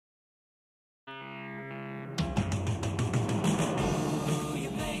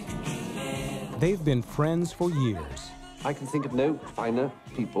They've been friends for years. I can think of no finer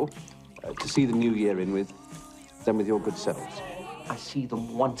people to see the new year in with than with your good selves. I see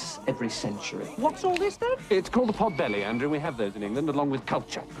them once every century. What's all this, then? It's called the pot belly, Andrew. We have those in England, along with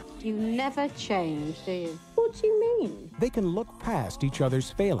culture. You never change, do you? What do you mean? They can look past each other's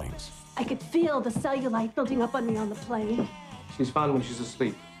failings. I could feel the cellulite building up on me on the plane. She's fine when she's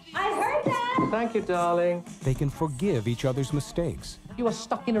asleep. I heard that! Thank you, darling. They can forgive each other's mistakes. You are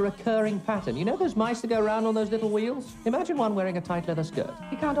stuck in a recurring pattern. You know those mice that go around on those little wheels? Imagine one wearing a tight leather skirt.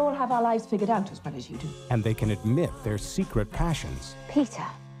 We can't all have our lives figured out as well as you do. And they can admit their secret passions. Peter,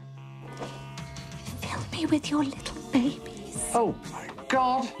 fill me with your little babies. Oh, my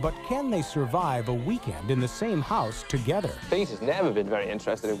God! But can they survive a weekend in the same house together? Peter's never been very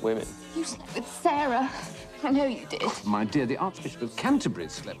interested in women. You slept with Sarah. I know you did. My dear, the Archbishop of Canterbury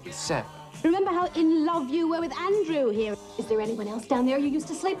slept with Sarah. Remember how in love you were with Andrew here? Is there anyone else down there you used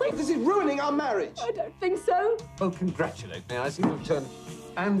to sleep with? This is ruining our marriage. I don't think so. Well, congratulate me. I seem to have turned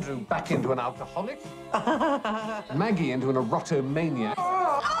Andrew back into an alcoholic, Maggie into an erotomaniac,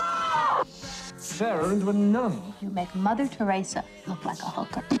 Sarah into a nun. You make Mother Teresa look like a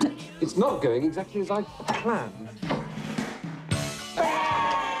hooker. It's not going exactly as I planned.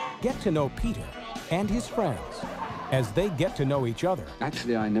 Get to know Peter and his friends as they get to know each other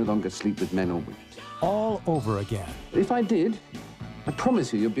Actually, I no longer sleep with men or women. all over again. If I did, I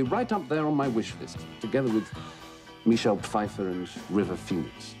promise you, you'd be right up there on my wish list, together with Michelle Pfeiffer and River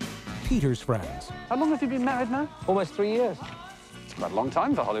Phoenix. Peter's friends. How long have you been married now? Almost 3 years. It's quite a long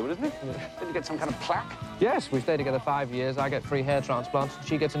time for Hollywood, isn't it? Did you get some kind of plaque? Yes, we stayed together 5 years. I get 3 hair transplants, and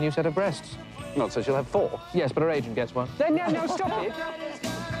she gets a new set of breasts. Not so she'll have 4. Yes, but her agent gets one. No, stop it.